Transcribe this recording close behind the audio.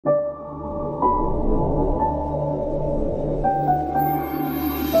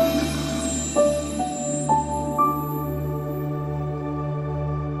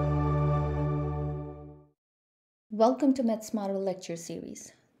Welcome to MedSmarter lecture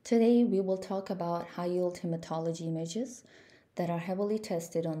series. Today we will talk about high yield hematology images that are heavily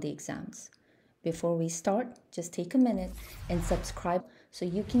tested on the exams. Before we start, just take a minute and subscribe so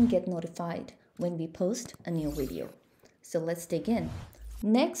you can get notified when we post a new video. So let's dig in.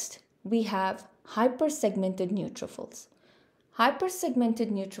 Next, we have hypersegmented neutrophils.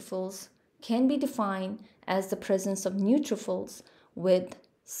 Hypersegmented neutrophils can be defined as the presence of neutrophils with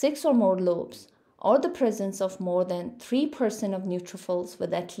 6 or more lobes, or the presence of more than 3% of neutrophils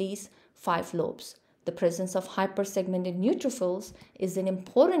with at least 5 lobes. The presence of hypersegmented neutrophils is an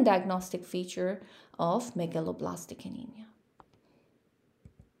important diagnostic feature of megaloblastic anemia.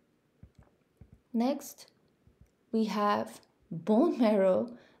 Next, we have bone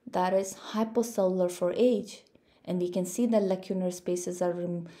marrow that is hypocellular for age. And we can see that lacunar spaces are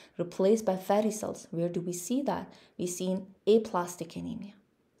replaced by fatty cells. Where do we see that? We see in aplastic anemia.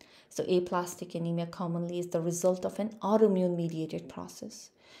 So aplastic anemia commonly is the result of an autoimmune mediated process.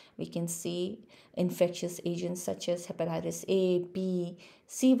 We can see infectious agents such as hepatitis A, B,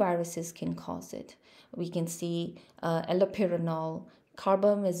 C viruses can cause it. We can see allopurinol,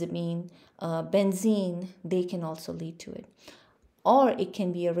 carbamazepine, benzene, they can also lead to it. Or it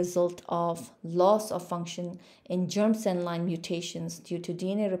can be a result of loss of function in germ cell line mutations due to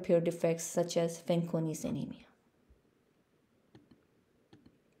DNA repair defects such as Fanconi's anemia.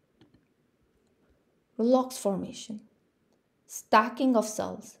 Rouleaux formation. Stacking of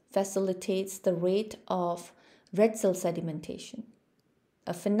cells facilitates the rate of red cell sedimentation,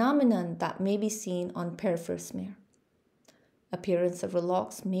 a phenomenon that may be seen on peripheral smear. Appearance of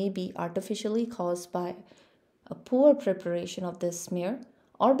Rouleaux may be artificially caused by a poor preparation of this smear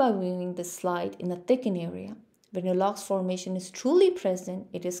or by viewing the slide in a thickened area. When Rouleaux formation is truly present,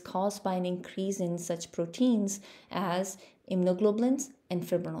 it is caused by an increase in such proteins as immunoglobulins and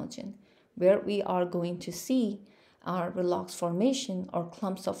fibrinogen. Where we are going to see our Rouleaux formation or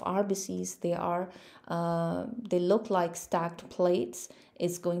clumps of RBCs, they look like stacked plates.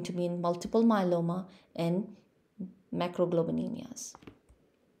 It's going to be in multiple myeloma and macroglobinemias.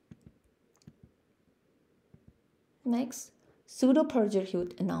 Next,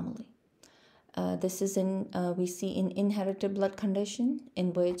 Psudo-Pelger-Huet Anomaly. This is we see in inherited blood condition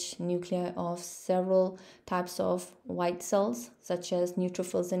in which nuclei of several types of white cells such as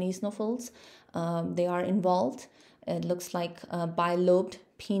neutrophils and eosinophils, they are involved. It looks like bilobed,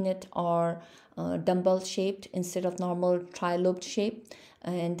 peanut or dumbbell shaped instead of normal trilobed shape,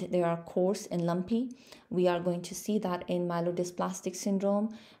 and they are coarse and lumpy. We are going to see that in myelodysplastic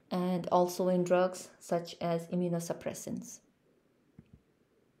syndrome and also in drugs such as immunosuppressants.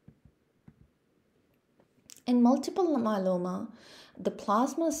 In multiple myeloma, the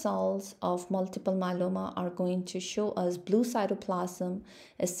plasma cells of multiple myeloma are going to show us blue cytoplasm,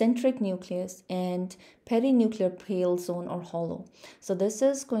 eccentric nucleus, and perinuclear pale zone or hollow. So this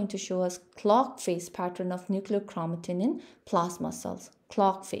is going to show us clock face pattern of nuclear chromatin in plasma cells.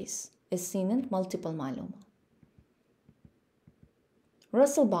 Clock face is seen in multiple myeloma.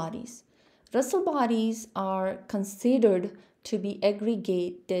 Russell bodies. Russell bodies are considered to be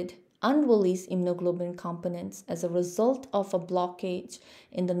aggregated unreleased immunoglobulin components as a result of a blockage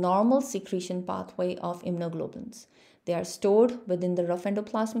in the normal secretion pathway of immunoglobulins. They are stored within the rough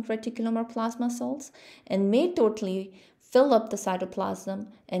endoplasmic reticulum or plasma cells and may totally fill up the cytoplasm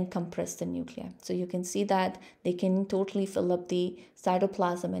and compress the nuclei. So you can see that they can totally fill up the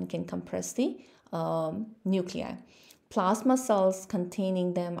cytoplasm and can compress the nuclei. Plasma cells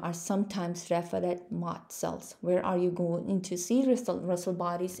containing them are sometimes referred as Mott cells. Where are you going to see Russell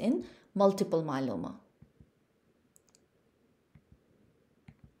bodies in multiple myeloma?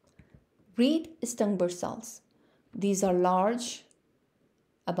 Reed-Sternberg cells. These are large,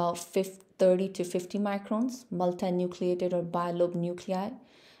 about 30 to 50 microns, multinucleated or bilobed nuclei.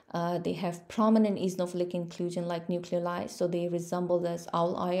 They have prominent eosinophilic inclusion like nucleoli, so they resemble as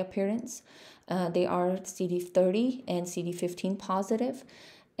owl eye appearance. They are CD30 and CD15 positive,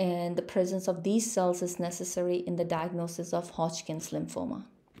 and the presence of these cells is necessary in the diagnosis of Hodgkin's lymphoma.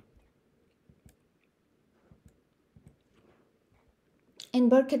 In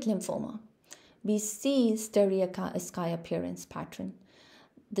Burkitt Lymphoma, we see stereoischia appearance pattern.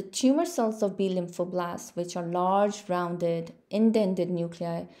 The tumor cells of B lymphoblasts, which are large, rounded, indented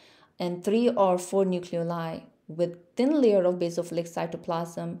nuclei, and 3 or 4 nucleoli with thin layer of basophilic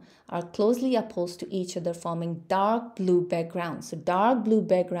cytoplasm are closely opposed to each other, forming dark blue background. So dark blue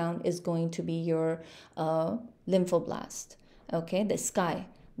background is going to be your lymphoblast, okay, the sky.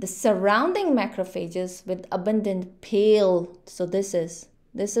 The surrounding macrophages with abundant pale, so this is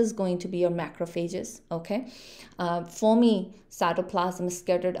This is going to be your macrophages, okay? Foamy cytoplasm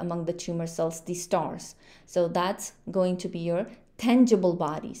scattered among the tumor cells, the stars. So that's going to be your tangible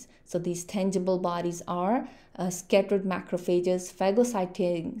bodies. So these tangible bodies are scattered macrophages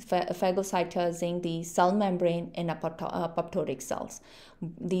phagocytizing the cell membrane and apoptotic cells.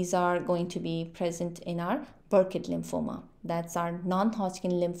 These are going to be present in our Burkitt lymphoma. That's our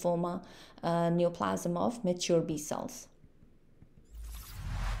non-Hodgkin lymphoma neoplasm of mature B cells.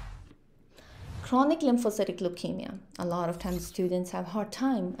 Chronic lymphocytic leukemia. A lot of times students have a hard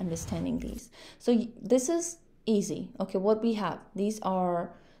time understanding these. So this is easy. Okay, what we have, these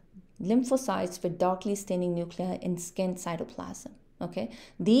are lymphocytes with darkly staining nuclei in skin cytoplasm. Okay,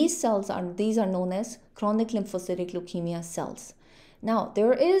 these are known as chronic lymphocytic leukemia cells. Now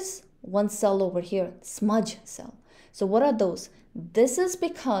there is one cell over here, smudge cell. So what are those? This is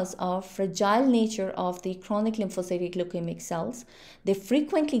because of fragile nature of the chronic lymphocytic leukemic cells. They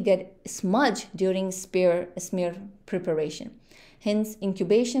frequently get smudged during smear preparation. Hence,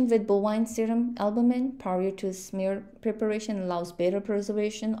 incubation with bovine serum albumin prior to smear preparation allows better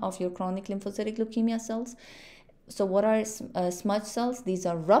preservation of your chronic lymphocytic leukemia cells. So what are smudge cells? These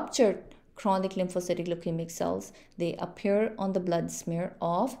are ruptured chronic lymphocytic leukemic cells. They appear on the blood smear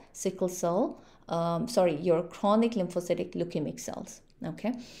of sickle cell, your chronic lymphocytic leukemic cells.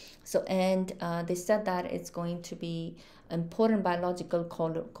 Okay, so and they said that it's going to be important biological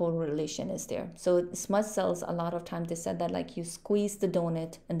correlation is there. So smudge cells, a lot of times they said that like you squeeze the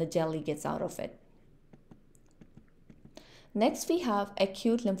donut and the jelly gets out of it. Next, we have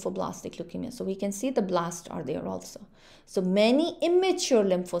acute lymphoblastic leukemia. So we can see the blasts are there also. So many immature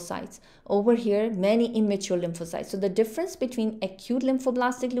lymphocytes. Over here, many immature lymphocytes. So the difference between acute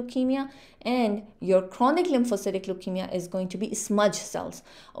lymphoblastic leukemia and your chronic lymphocytic leukemia is going to be smudge cells.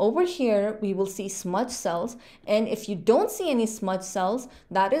 Over here, we will see smudge cells. And if you don't see any smudge cells,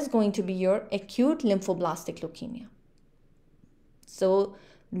 that is going to be your acute lymphoblastic leukemia. So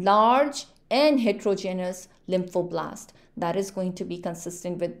large and heterogeneous lymphoblast. That is going to be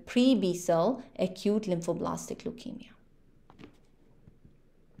consistent with pre-B cell acute lymphoblastic leukemia.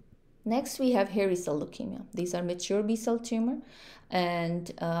 Next, we have hairy cell leukemia. These are mature B cell tumor,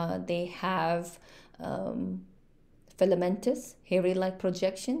 and they have filamentous, hairy-like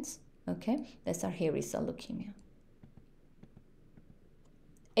projections. Okay, that's our hairy cell leukemia.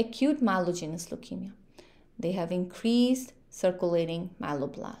 Acute myelogenous leukemia. They have increased circulating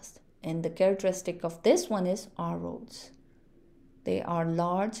myeloblast, and the characteristic of this one is R-roads. They are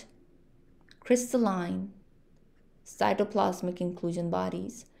large, crystalline, cytoplasmic inclusion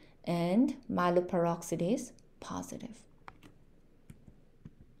bodies, and myeloperoxidase positive.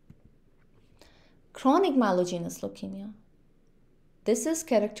 Chronic myelogenous leukemia. This is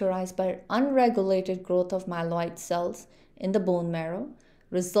characterized by unregulated growth of myeloid cells in the bone marrow,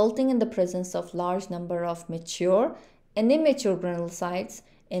 resulting in the presence of large number of mature and immature granulocytes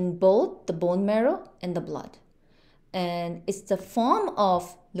in both the bone marrow and the blood. And it's the form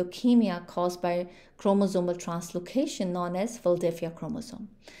of leukemia caused by chromosomal translocation known as Philadelphia chromosome.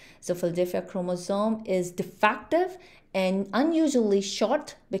 So Philadelphia chromosome is defective and unusually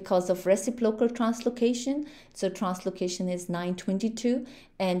short because of reciprocal translocation. So translocation is 922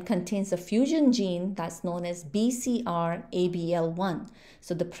 and contains a fusion gene that's known as BCR-ABL1.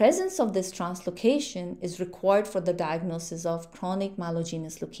 So the presence of this translocation is required for the diagnosis of chronic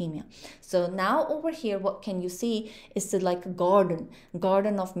myelogenous leukemia. So now over here, what can you see is like a garden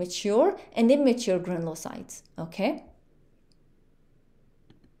of mature and immature granulocytes, okay?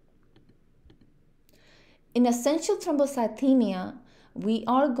 In essential thrombocythemia, we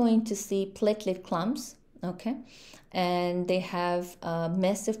are going to see platelet clumps, okay? And they have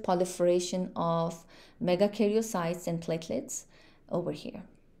massive proliferation of megakaryocytes and platelets over here.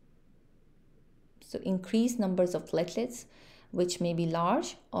 So increased numbers of platelets, which may be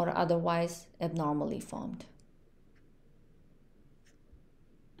large or otherwise abnormally formed.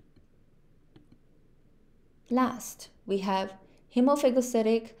 Last, we have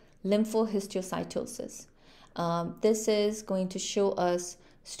Hemophagocytic Lymphohistiocytosis. This is going to show us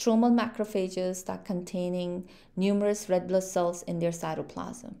stromal macrophages that containing numerous red blood cells in their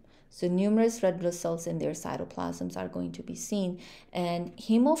cytoplasm. So numerous red blood cells in their cytoplasms are going to be seen. And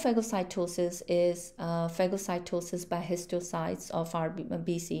hemophagocytosis is phagocytosis by histiocytes of our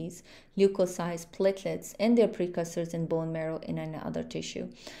BCs, leukocytes, platelets, and their precursors in bone marrow and in other tissue.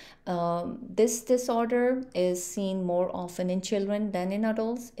 This disorder is seen more often in children than in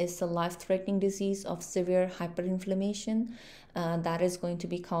adults. It's a life-threatening disease of severe hyperinflammation that is going to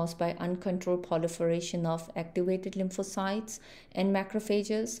be caused by uncontrolled proliferation of activated lymphocytes and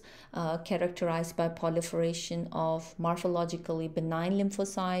macrophages, characterized by proliferation of morphologically benign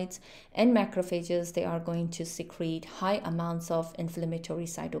lymphocytes and macrophages. They are going to secrete high amounts of inflammatory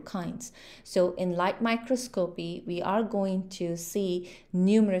cytokines. So in light microscopy, we are going to see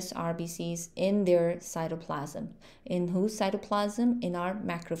numerous RBCs in their cytoplasm. In whose cytoplasm? In our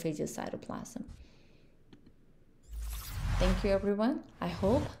macrophages cytoplasm. Thank you, everyone. I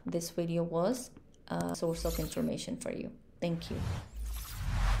hope this video was a source of information for you. Thank you.